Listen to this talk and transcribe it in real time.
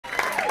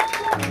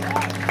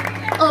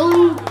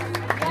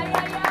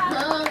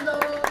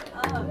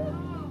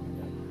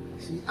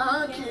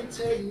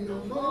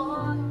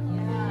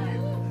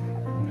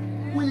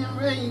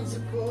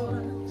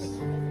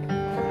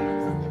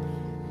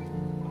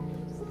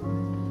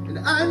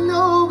I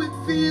know it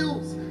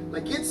feels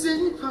like it's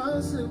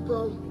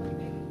impossible.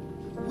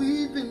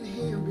 We've been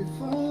here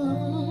before.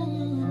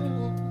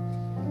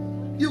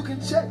 You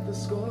can check the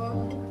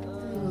score.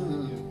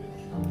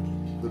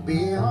 We'll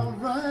be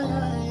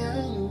alright.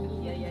 Yeah.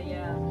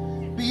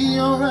 Be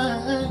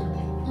alright.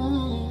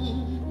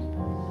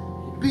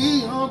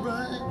 Be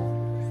alright.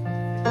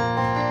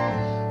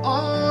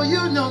 Oh,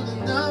 you know the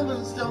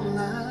numbers don't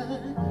lie.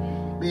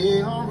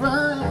 Be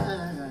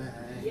alright.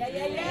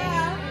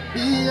 Yeah.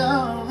 Be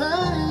alright.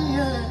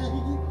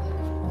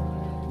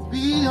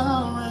 Be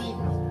alright.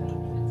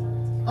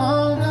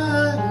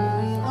 Alright.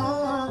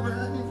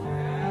 Alright.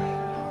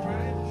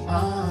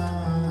 Alright.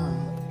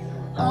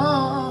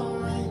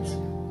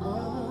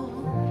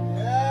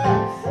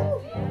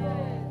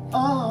 Alright.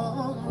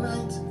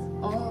 Alright.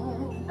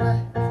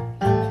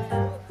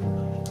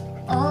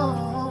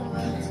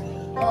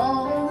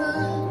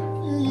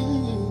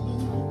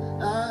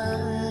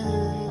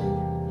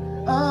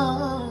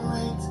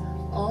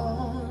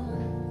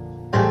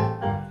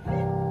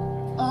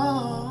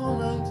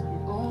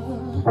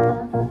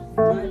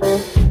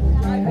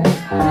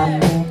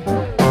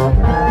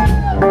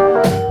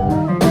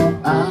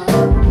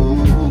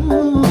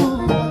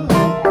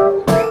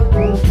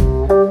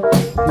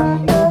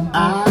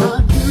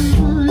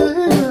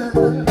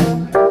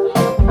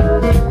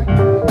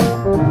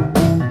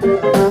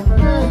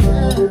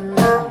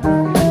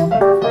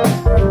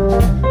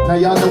 Now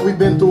y'all know we've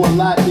been through a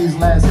lot these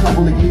last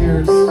couple of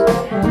years.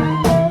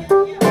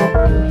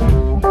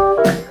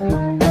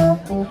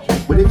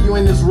 But if you're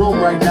in this room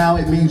right now,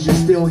 it means you're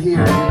still here,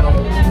 you know.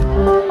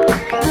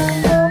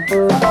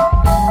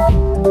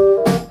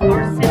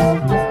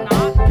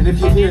 And if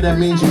you're here, that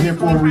means you're here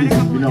for a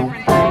reason, you know.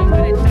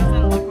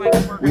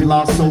 We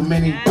lost so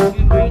many.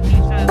 And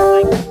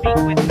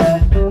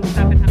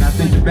I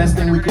think the best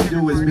thing we can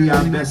do is be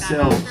our best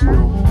selves, you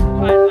know.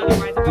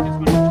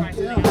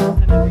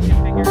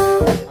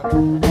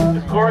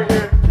 Cory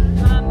here.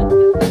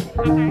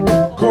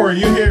 Cory,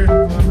 you here? Oh,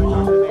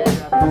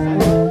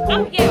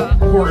 yeah.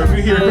 Cory, if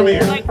you here, come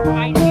here. Like,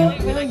 ideally,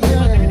 we like to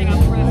close everything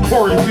out first.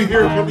 Cory, if you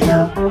here, come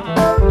here.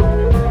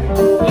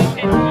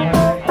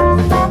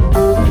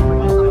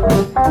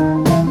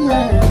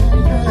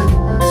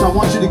 So I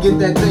want you to get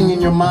that thing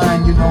in your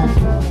mind, you know,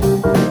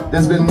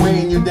 that's been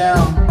weighing you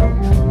down.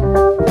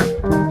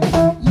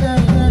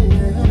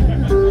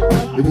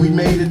 If we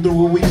made it through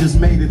what we just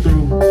made it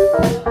through, I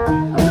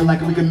feel like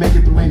we can make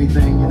it through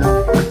anything, you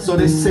know. So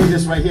they say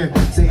this right here.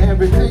 Say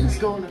everything's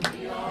gonna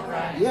be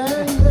alright.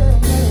 Yeah.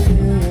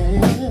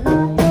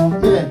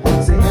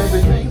 Say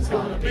everything's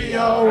gonna be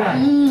alright.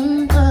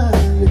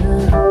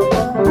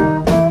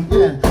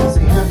 Yeah.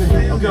 Say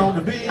everything's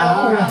gonna be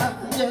alright.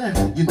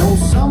 Yeah. You know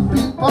some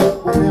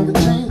people will never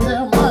change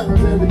their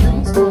minds.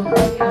 Everything's gonna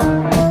be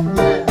alright.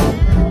 Yeah.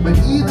 But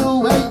either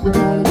way, we're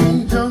gonna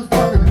be just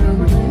fine.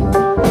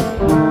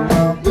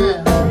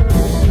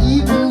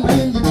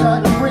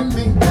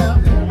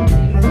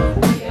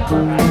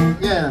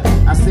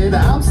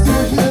 I'm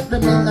still here,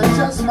 let me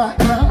adjust my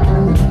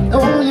crown.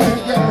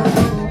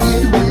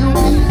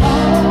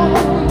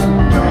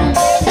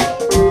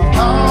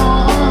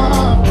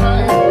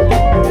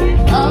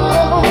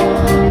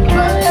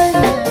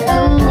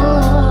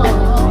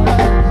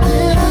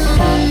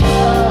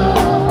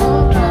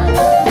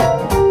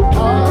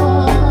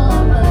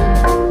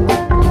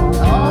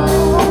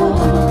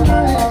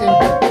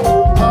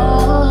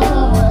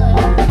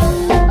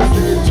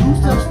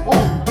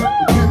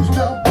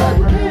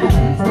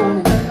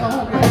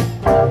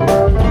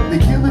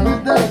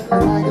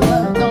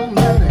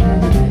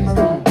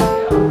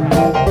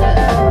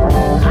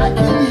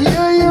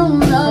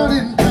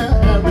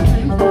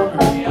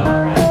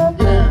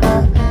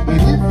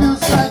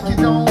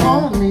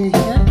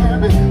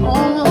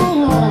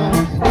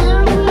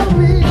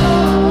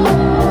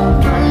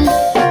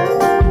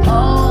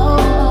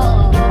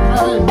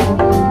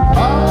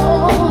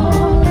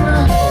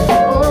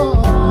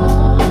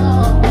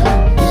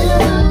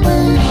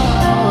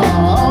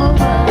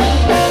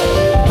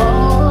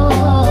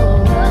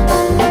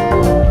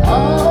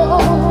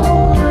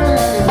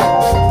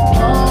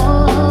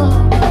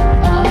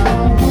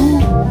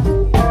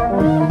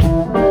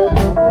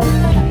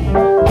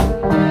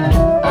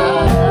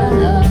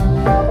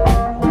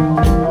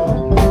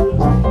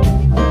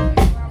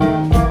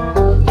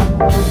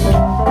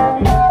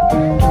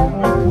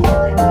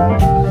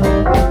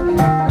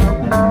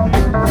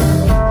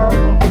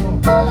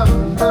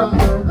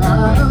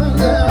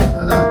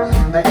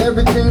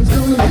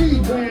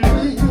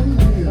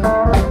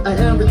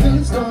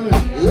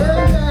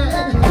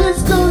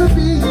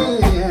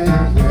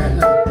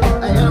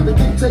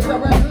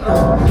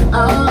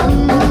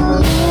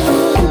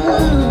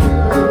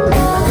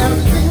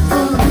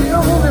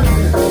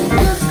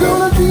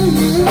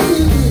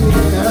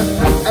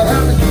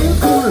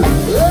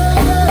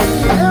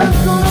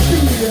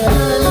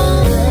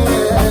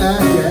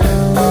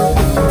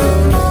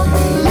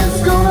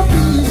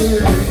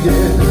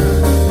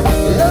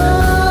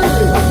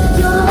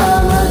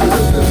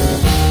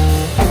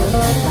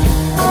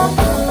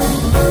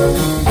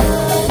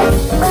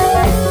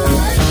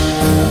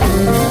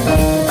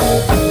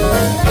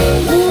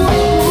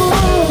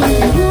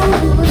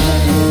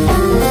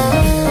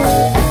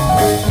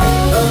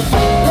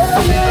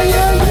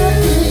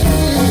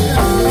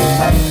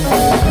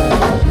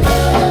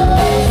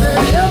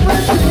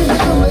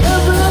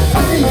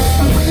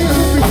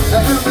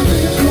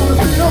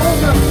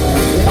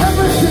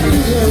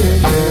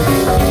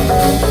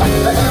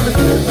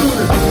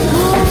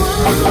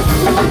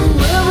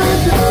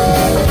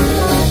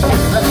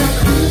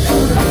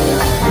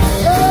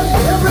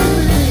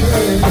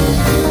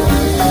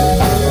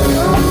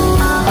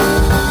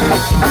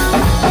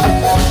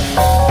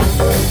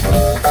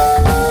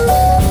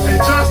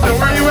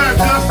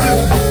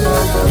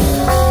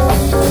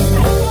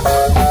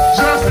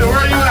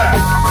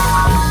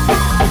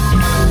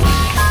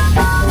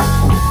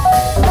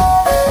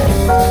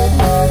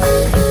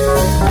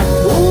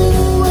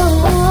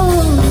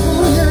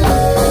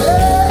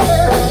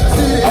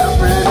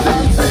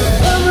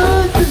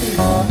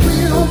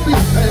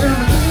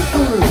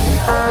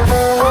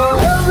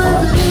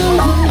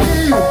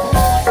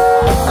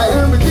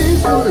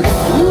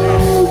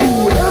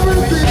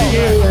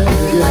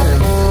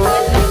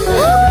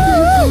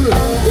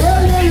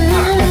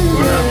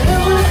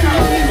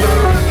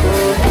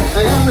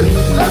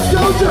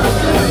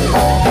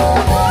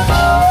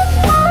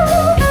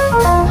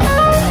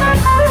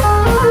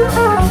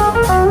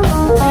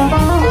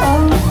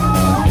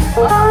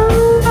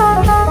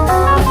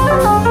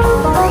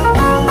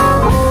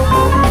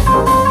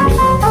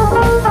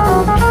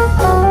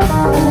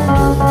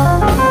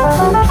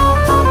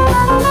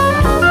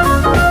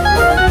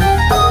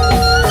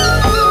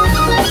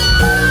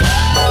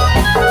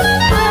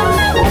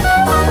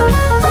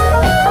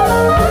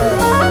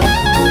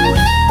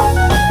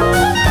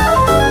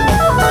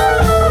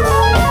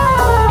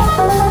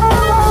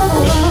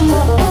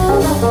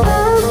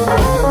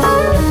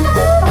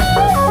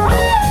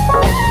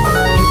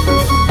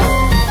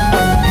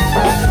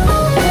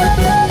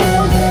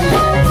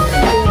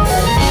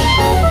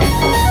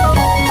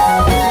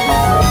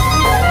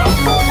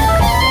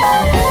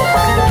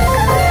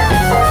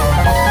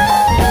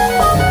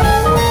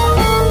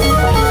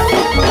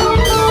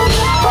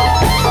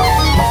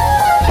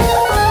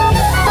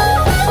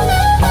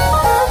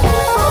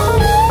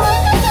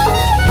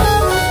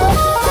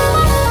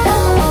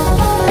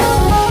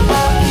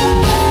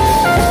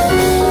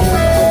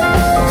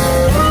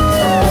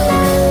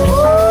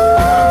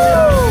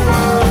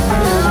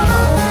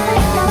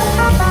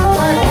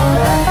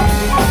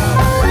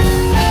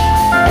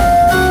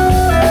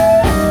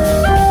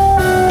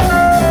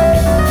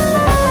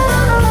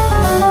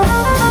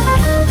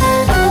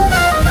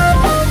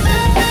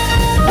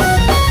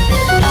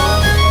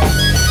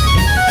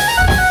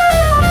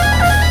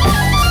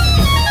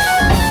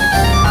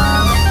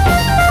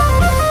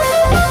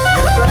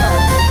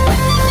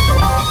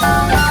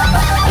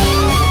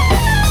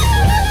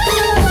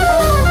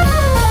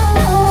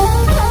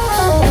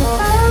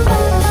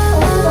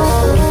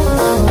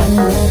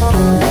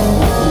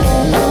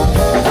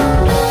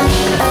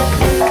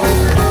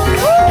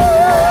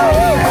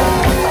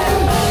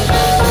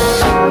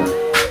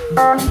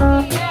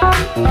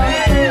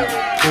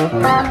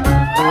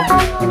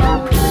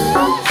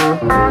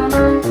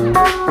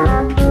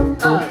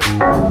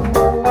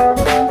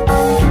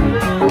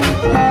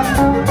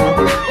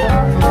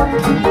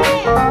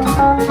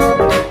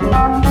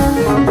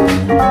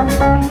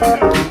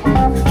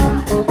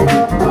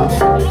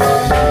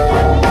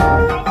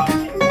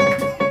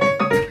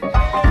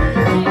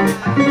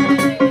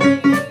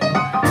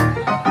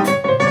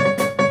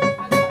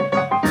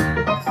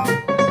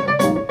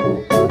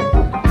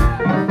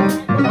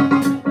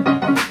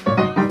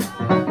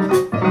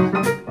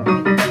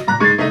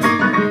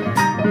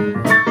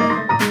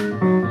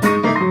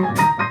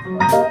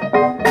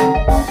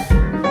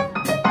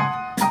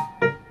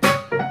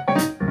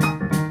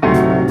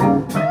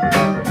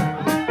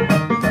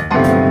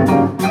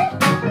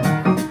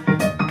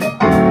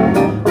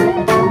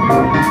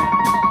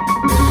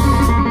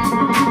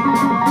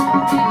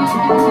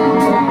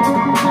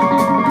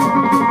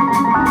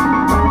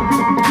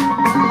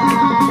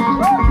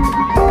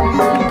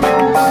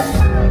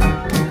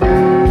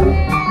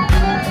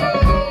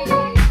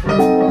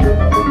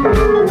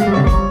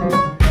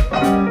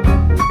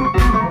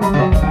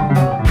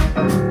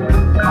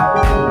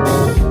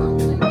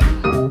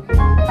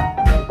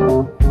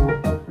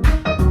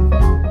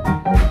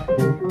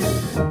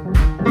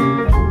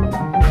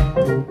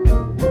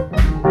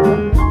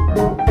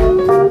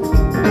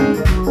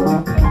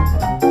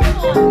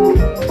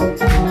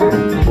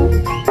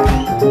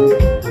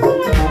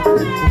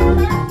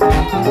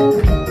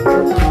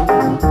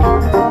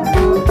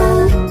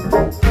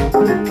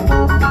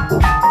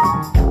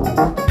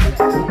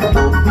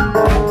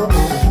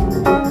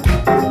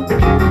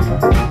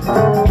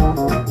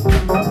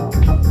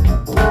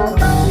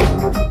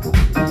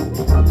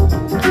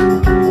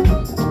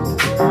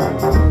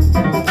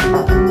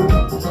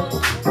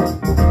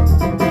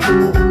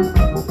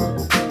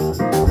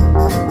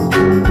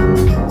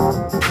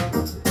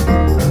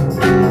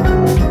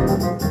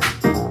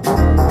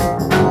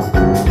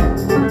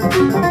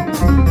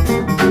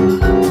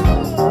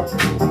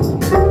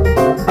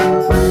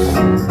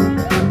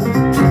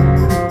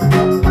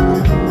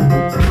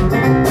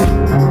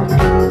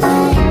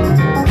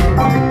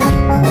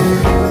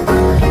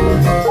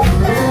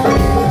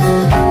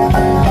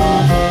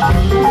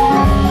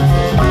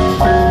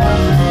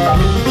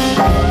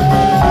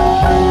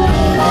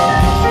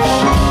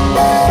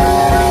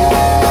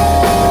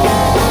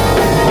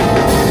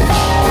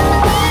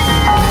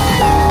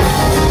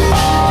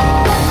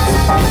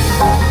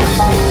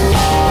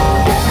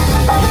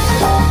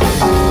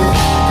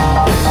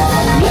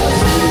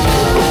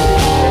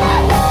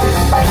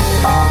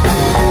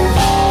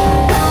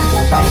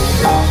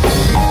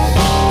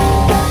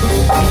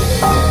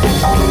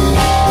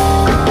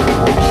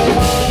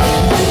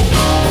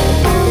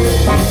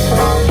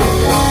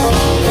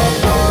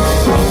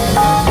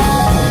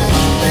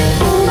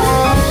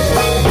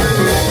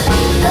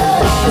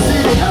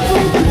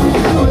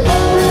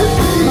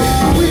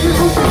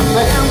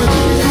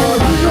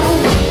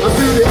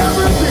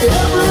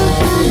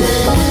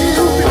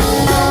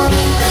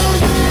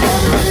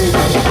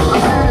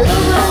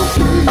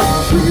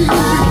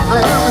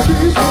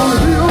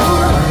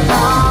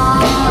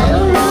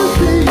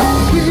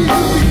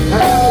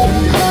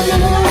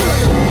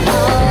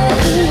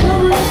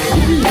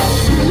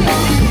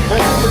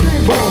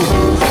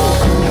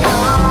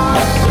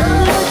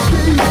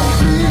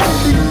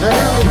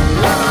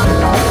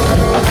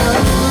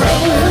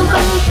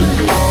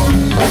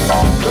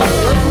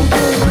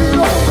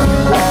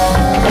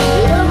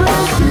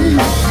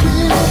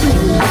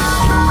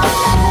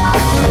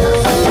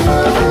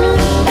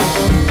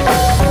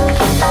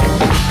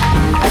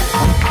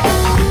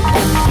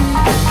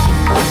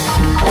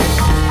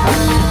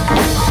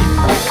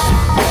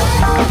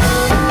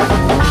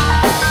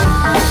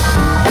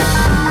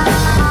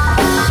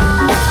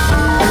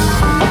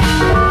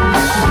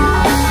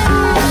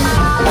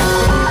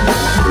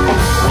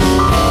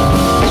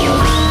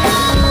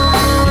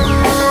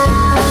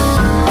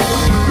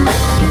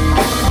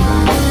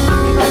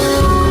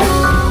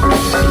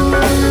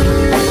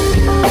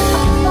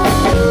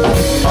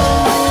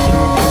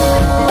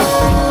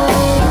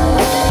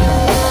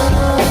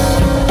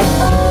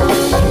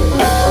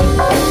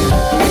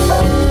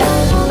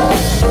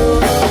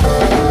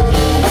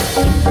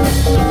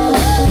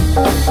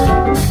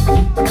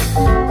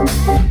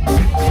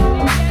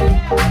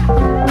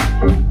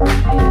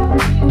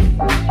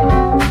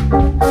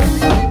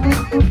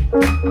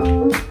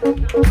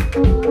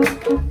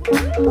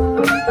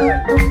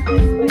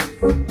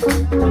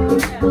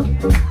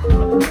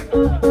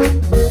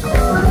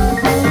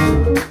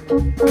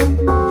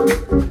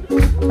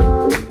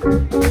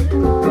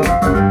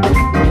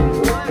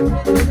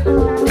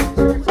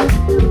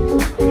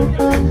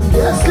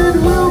 Yes, it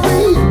will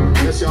be.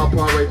 That's y'all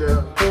part right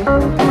there.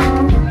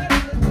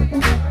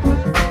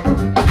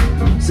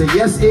 Say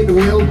yes, it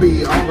will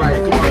be. All right,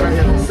 come on, right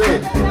here. Say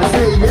it. I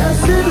say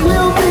yes, it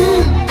will be.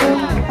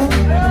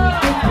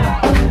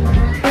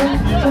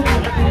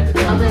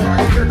 I mean,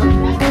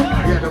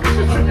 yeah, that was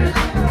just it.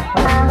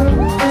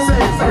 Say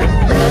it,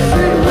 yes,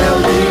 it will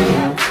be.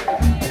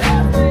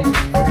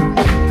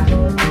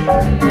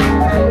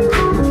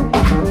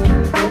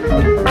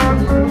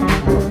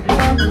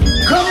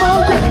 Come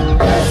on,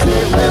 yes,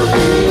 it will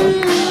be.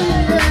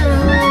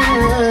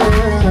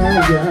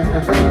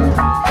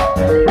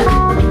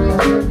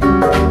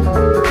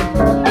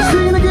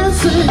 Sing it again,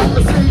 sing.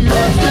 Say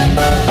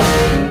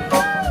yes.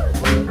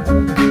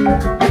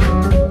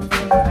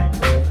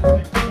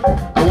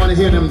 I want to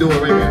hear them do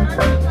it right here.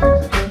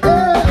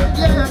 Yeah,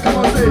 yeah, come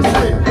on, say it,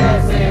 say it.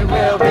 Yes, it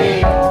will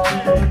be.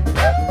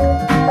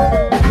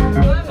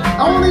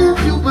 Only if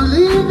you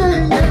believe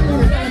it, yeah.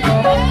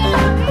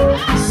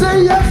 Say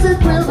yes, it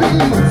will be.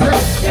 Say,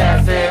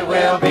 Yes, it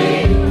will be.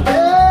 hey,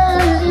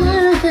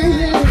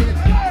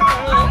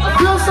 I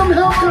feel some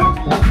help come.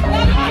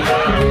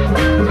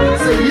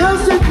 Say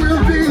yes, it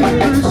will be.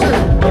 Say,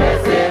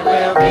 Yes, it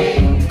will be.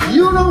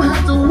 you don't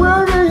have to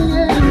worry,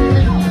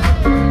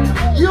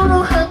 yeah. You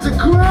don't have to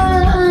cry.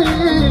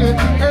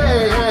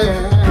 Hey, hey,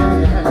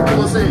 come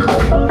on, say it.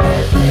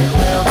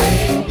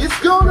 It's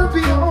gonna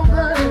be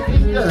alright.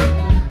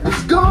 Yeah.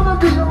 It's gonna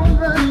be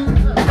alright.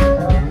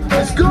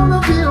 It's gonna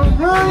be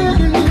alright.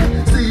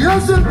 Say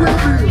yes, it will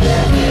be.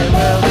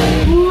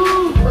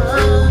 Ooh,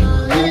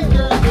 yeah.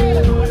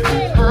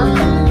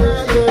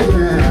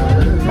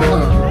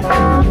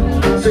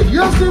 Say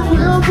yes, it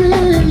will be.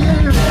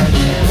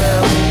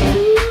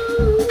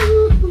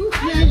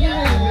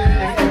 Yeah.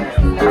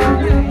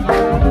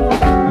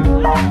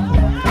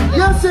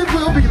 Yes, it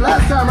will be.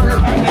 Last time I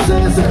heard it.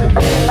 Say it, say it.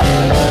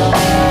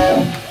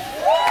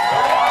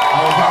 I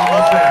was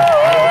almost there.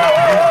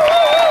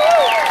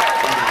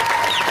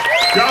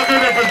 Y'all do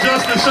that for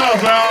Justin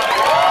Schultz, y'all.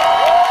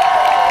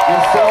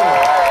 Yes, sir.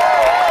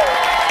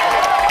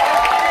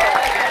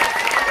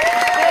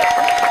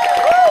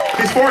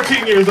 He's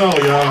 14 years old,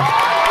 y'all.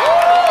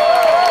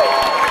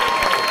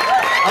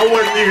 I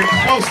wasn't even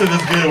close to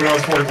this good when I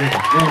was 14.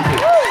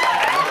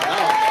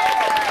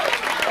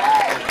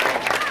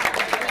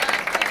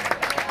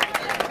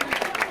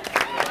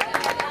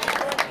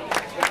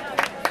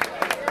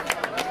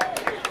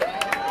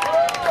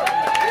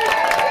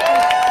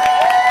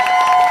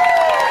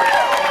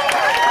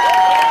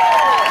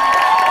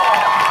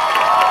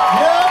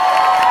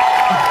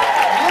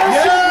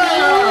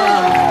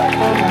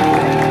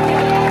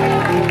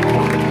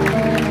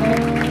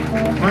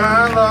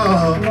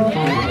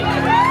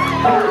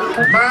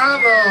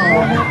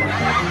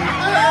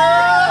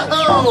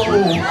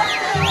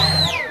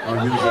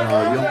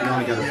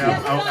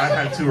 I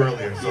had two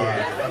earlier, so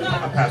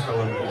I passed a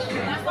little bit.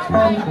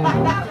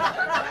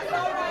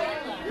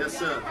 Yes,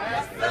 sir.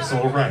 That's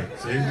all right.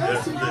 See?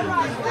 Yes, it is.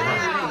 That's all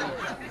right.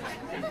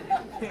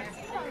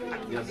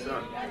 Yes,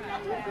 sir.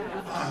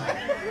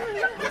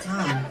 What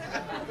time?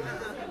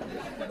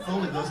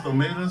 Holy Ghost done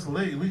made us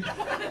late. We Oh,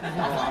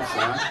 I'm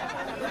sorry.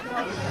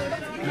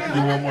 can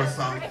do one more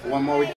song. One more.